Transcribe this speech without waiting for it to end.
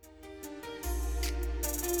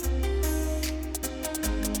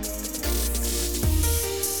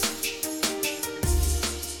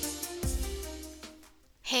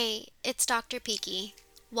Dr. Pique.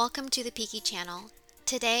 Welcome to the Pique channel.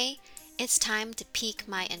 Today, it's time to pique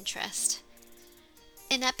my interest.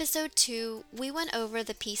 In episode 2, we went over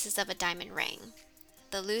the pieces of a diamond ring.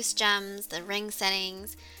 The loose gems, the ring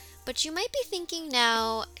settings, but you might be thinking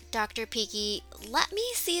now, Dr. Pique, let me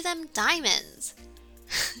see them diamonds.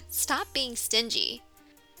 Stop being stingy.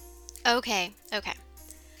 Okay.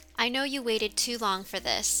 I know you waited too long for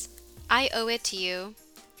this. I owe it to you.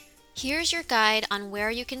 Here's your guide on where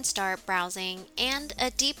you can start browsing and a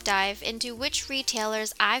deep dive into which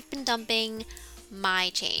retailers I've been dumping my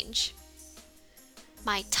change.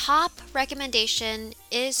 My top recommendation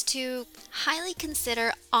is to highly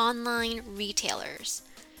consider online retailers.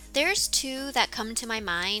 There's two that come to my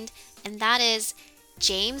mind, and that is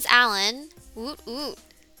James Allen, woot woot,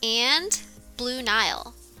 and Blue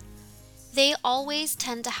Nile. They always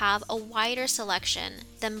tend to have a wider selection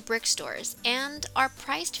than brick stores and are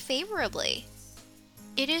priced favorably.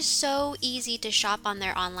 It is so easy to shop on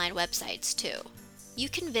their online websites too. You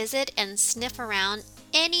can visit and sniff around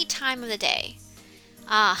any time of the day.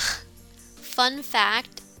 Fun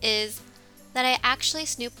fact is that I actually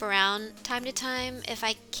snoop around time to time if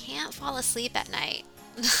I can't fall asleep at night.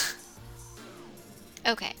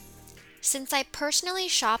 Okay. Since I personally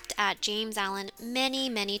shopped at James Allen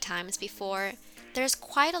many times before, there's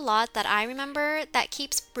quite a lot that I remember that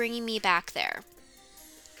keeps bringing me back there.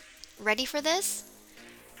 Ready for this?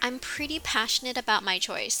 I'm pretty passionate about my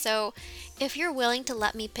choice, so if you're willing to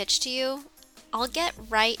let me pitch to you, I'll get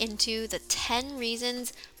right into the 10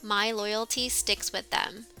 reasons my loyalty sticks with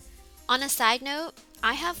them. On a side note,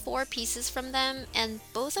 I have 4 pieces from them, and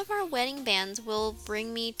both of our wedding bands will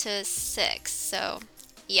bring me to 6, so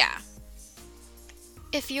yeah.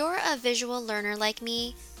 If you're a visual learner like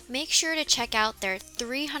me, make sure to check out their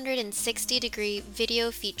 360-degree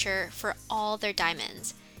video feature for all their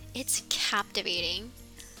diamonds. It's captivating.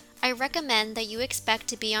 I recommend that you expect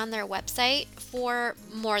to be on their website for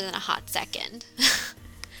more than a hot second.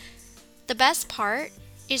 The best part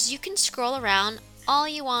is you can scroll around all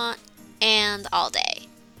you want and all day.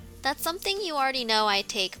 That's something you already know I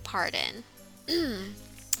take part in.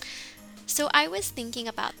 So I was thinking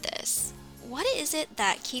about this. What is it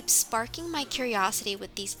that keeps sparking my curiosity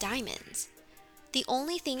with these diamonds? The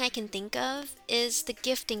only thing I can think of is the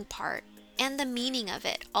gifting part and the meaning of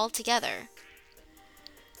it altogether.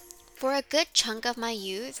 For a good chunk of my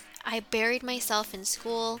youth, I buried myself in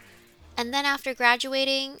school, and then after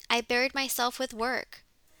graduating, I buried myself with work.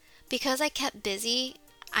 Because I kept busy,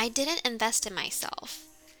 I didn't invest in myself.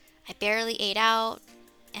 I barely ate out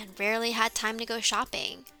and rarely had time to go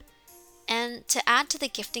shopping. And to add to the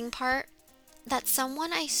gifting part, that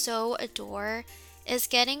someone I so adore is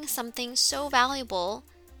getting something so valuable,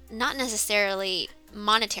 not necessarily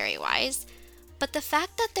monetary wise, but the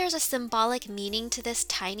fact that there's a symbolic meaning to this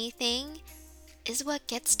tiny thing is what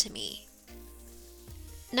gets to me.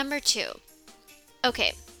 Number 2.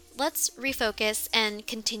 Okay, let's refocus and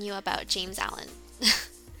continue about James Allen.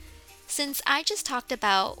 Since I just talked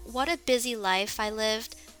about what a busy life I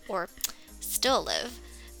lived, or still live,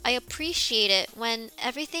 I appreciate it when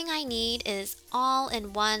everything I need is all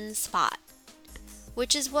in one spot,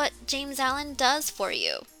 which is what James Allen does for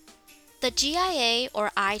you. The GIA or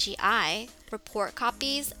IGI report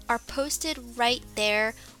copies are posted right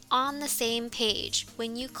there on the same page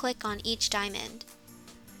when you click on each diamond.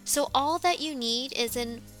 So all that you need is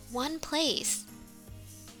in one place.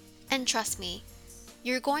 And trust me,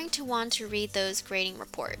 you're going to want to read those grading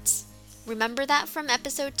reports. Remember that from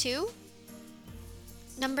episode 2?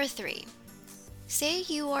 Number 3. Say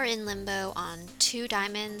you are in limbo on 2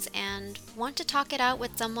 diamonds and want to talk it out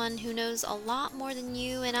with someone who knows a lot more than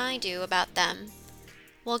you and I do about them.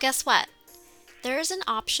 Well, guess what? There is an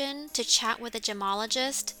option to chat with a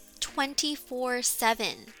gemologist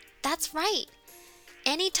 24/7. That's right.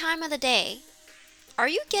 Any time of the day. Are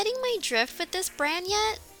you getting my drift with this brand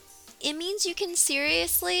yet? It means you can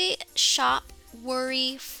seriously shop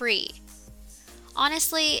worry-free.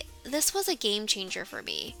 Honestly, this was a game changer for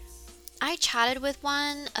me. I chatted with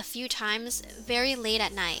one a few times very late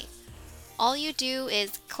at night. All you do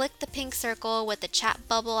is click the pink circle with the chat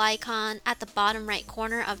bubble icon at the bottom right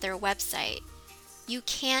corner of their website. You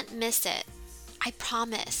can't miss it. I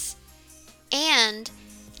promise. And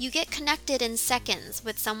you get connected in seconds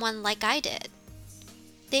with someone like I did.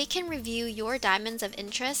 They can review your diamonds of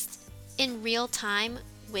interest in real time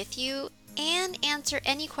with you and answer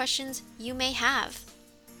any questions you may have.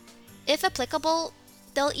 If applicable,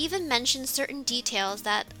 they'll even mention certain details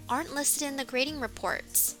that aren't listed in the grading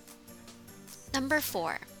reports. Number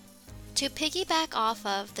 4. To piggyback off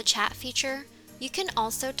of the chat feature, you can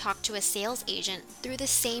also talk to a sales agent through the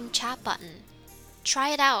same chat button. Try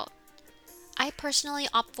it out. I personally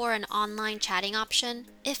opt for an online chatting option,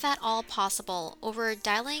 if at all possible, over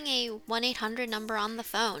dialing a 1-800 number on the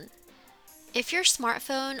phone. If your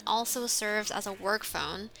smartphone also serves as a work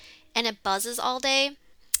phone and it buzzes all day,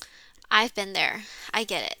 I've been there. I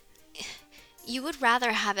get it. You would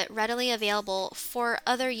rather have it readily available for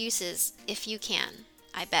other uses if you can,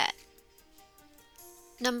 I bet.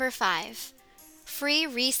 Number 5. Free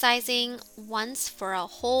resizing once for a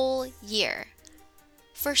whole year.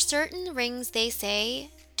 For certain rings, they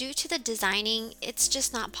say, due to the designing, it's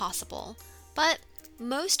just not possible. But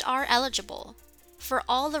most are eligible. For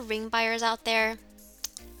all the ring buyers out there,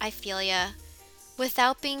 I feel ya.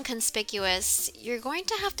 Without being conspicuous, you're going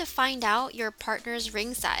to have to find out your partner's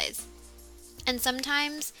ring size. And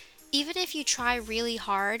sometimes, even if you try really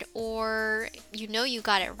hard or you know you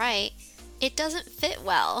got it right, it doesn't fit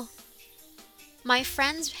well. My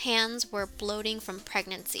friend's hands were bloating from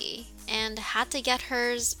pregnancy and had to get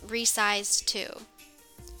hers resized too.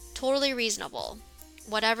 Totally reasonable,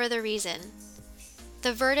 whatever the reason.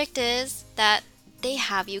 The verdict is that they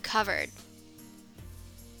have you covered.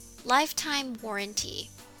 Lifetime warranty.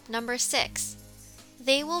 Number 6.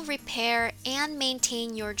 They will repair and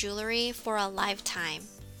maintain your jewelry for a lifetime.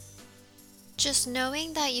 Just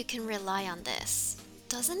knowing that you can rely on this,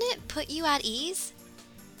 doesn't it put you at ease?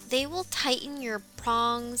 They will tighten your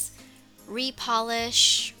prongs,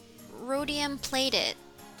 repolish, rhodium plate it,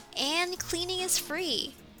 and cleaning is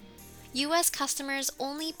free. US customers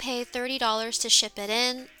only pay $30 to ship it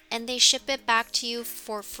in, and they ship it back to you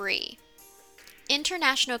for free.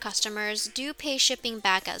 International customers do pay shipping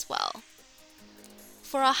back as well.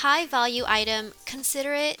 For a high value item,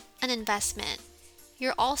 consider it an investment.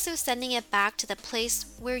 You're also sending it back to the place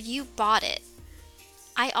where you bought it.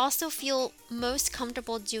 I also feel most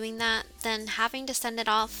comfortable doing that than having to send it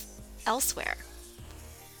off elsewhere.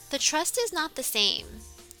 The trust is not the same.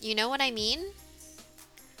 You know what I mean?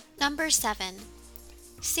 Number 7.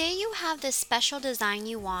 Say you have this special design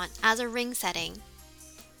you want as a ring setting.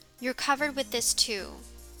 You're covered with this too,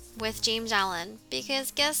 with James Allen,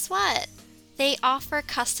 because guess what? They offer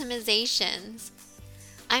customizations.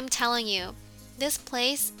 I'm telling you, this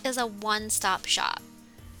place is a one-stop shop.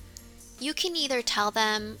 You can either tell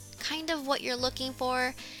them kind of what you're looking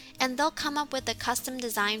for, and they'll come up with a custom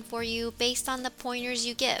design for you based on the pointers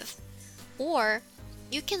you give. Or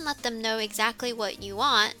you can let them know exactly what you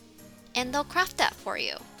want, and they'll craft that for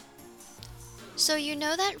you. So you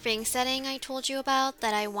know that ring setting I told you about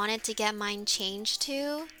that I wanted to get mine changed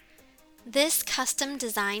to? This custom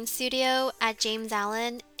design studio at James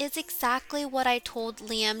Allen is exactly what I told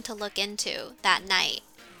Liam to look into that night.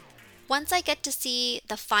 Once I get to see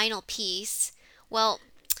the final piece, well,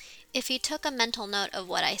 if you took a mental note of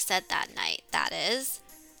what I said that night, that is,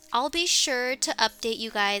 I'll be sure to update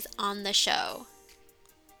you guys on the show.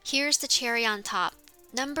 Here's the cherry on top.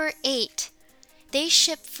 Number 8. They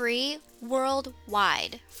ship free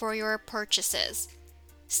worldwide for your purchases.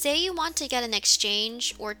 Say you want to get an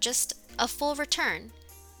exchange or just a full return.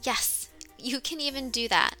 Yes, you can even do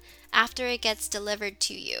that after it gets delivered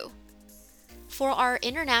to you. For our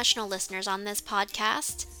international listeners on this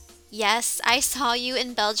podcast, yes, I saw you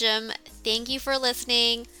in Belgium. Thank you for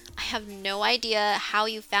listening. I have no idea how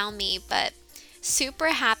you found me, but super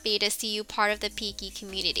happy to see you part of the Pique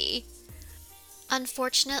community.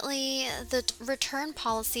 Unfortunately, the return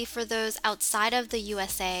policy for those outside of the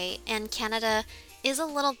USA and Canada is a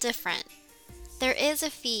little different. There is a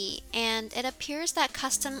fee, and it appears that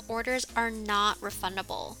custom orders are not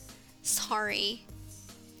refundable. Sorry.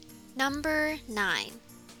 Number 9.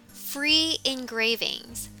 Free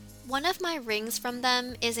engravings. One of my rings from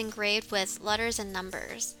them is engraved with letters and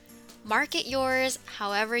numbers. Market yours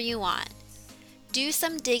however you want. Do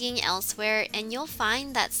some digging elsewhere and you'll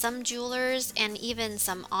find that some jewelers and even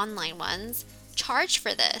some online ones charge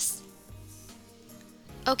for this.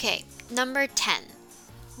 Okay, number 10.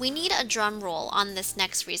 We need a drum roll on this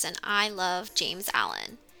next reason I love James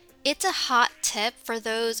Allen. It's a hot tip for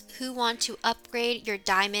those who want to upgrade your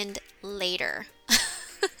diamond later.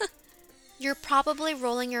 You're probably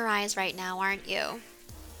rolling your eyes right now, aren't you?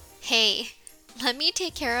 Hey, let me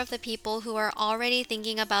take care of the people who are already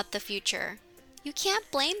thinking about the future. You can't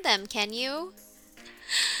blame them, can you?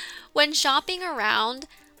 When shopping around,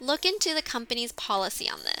 look into the company's policy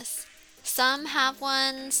on this. Some have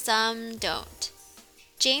one, some don't.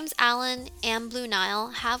 James Allen and Blue Nile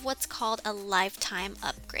have what's called a lifetime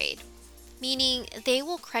upgrade, meaning they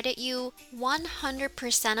will credit you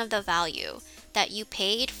 100% of the value that you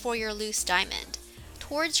paid for your loose diamond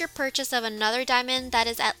towards your purchase of another diamond that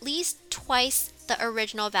is at least twice the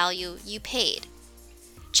original value you paid.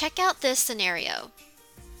 Check out this scenario.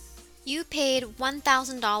 You paid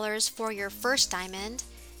 $1,000 for your first diamond,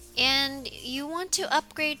 and you want to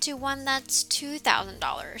upgrade to one that's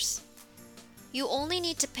 $2,000. You only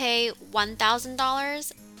need to pay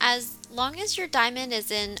 $1,000 as long as your diamond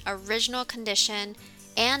is in original condition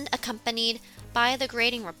and accompanied by the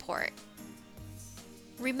grading report.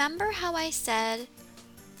 Remember how I said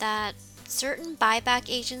that certain buyback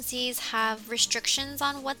agencies have restrictions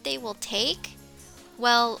on what they will take?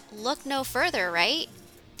 Well, look no further, right?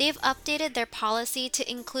 They've updated their policy to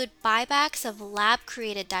include buybacks of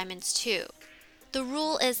lab-created diamonds too. The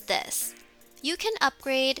rule is this: you can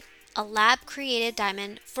upgrade a lab-created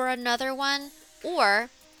diamond for another one, or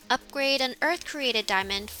upgrade an earth-created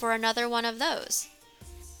diamond for another one of those.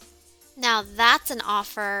 Now that's an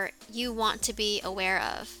offer you want to be aware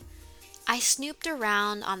of. I snooped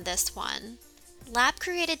around on this one.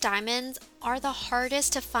 Lab-created diamonds are the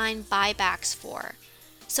hardest to find buybacks for,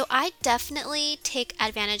 so I'd definitely take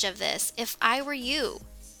advantage of this if I were you.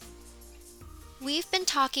 We've been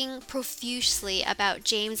talking profusely about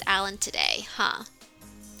James Allen today, huh?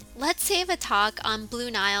 Let's save a talk on Blue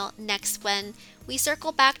Nile next when we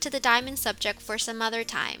circle back to the diamond subject for some other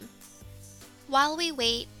time. While we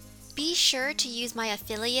wait, be sure to use my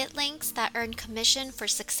affiliate links that earn commission for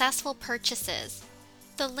successful purchases.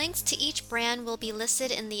 The links to each brand will be listed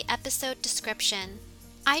in the episode description.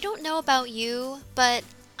 I don't know about you, but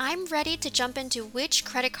I'm ready to jump into which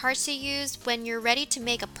credit cards to use when you're ready to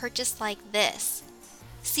make a purchase like this.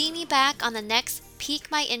 See me back on the next Pique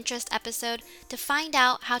My Interest episode to find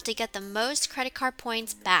out how to get the most credit card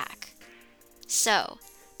points back. So,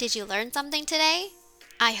 did you learn something today?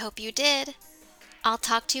 I hope you did. I'll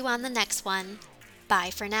talk to you on the next one. Bye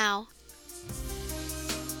for now.